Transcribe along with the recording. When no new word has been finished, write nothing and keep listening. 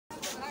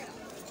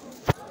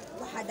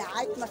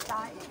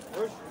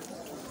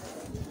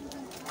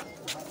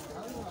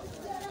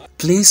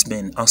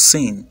Policemen are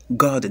seen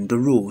guarding the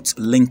roads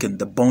linking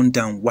the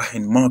burned-down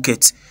Wahin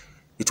market.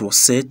 It was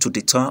said to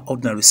deter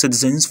ordinary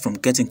citizens from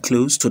getting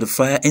close to the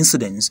fire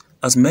incidents,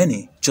 as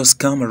many just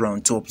come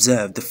around to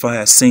observe the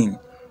fire scene.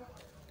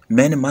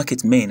 Many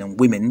market men and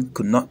women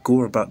could not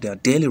go about their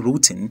daily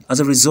routine as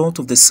a result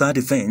of the sad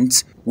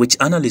event, which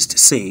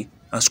analysts say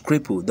has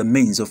crippled the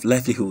means of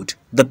livelihood.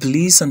 The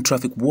police and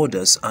traffic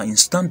warders are in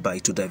standby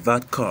to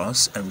divert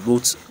cars and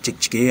roads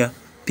Jigjiga,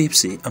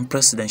 Pepsi and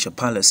Presidential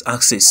Palace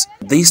axis.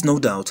 This no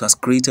doubt has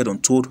created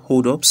untold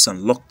hold-ups and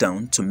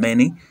lockdown to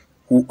many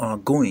who are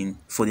going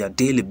for their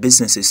daily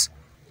businesses.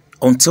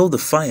 Until the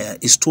fire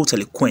is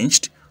totally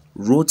quenched,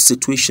 road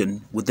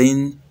situation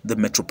within the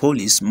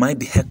metropolis might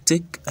be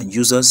hectic, and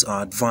users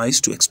are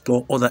advised to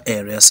explore other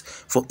areas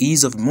for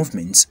ease of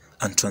movement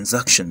and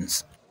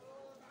transactions.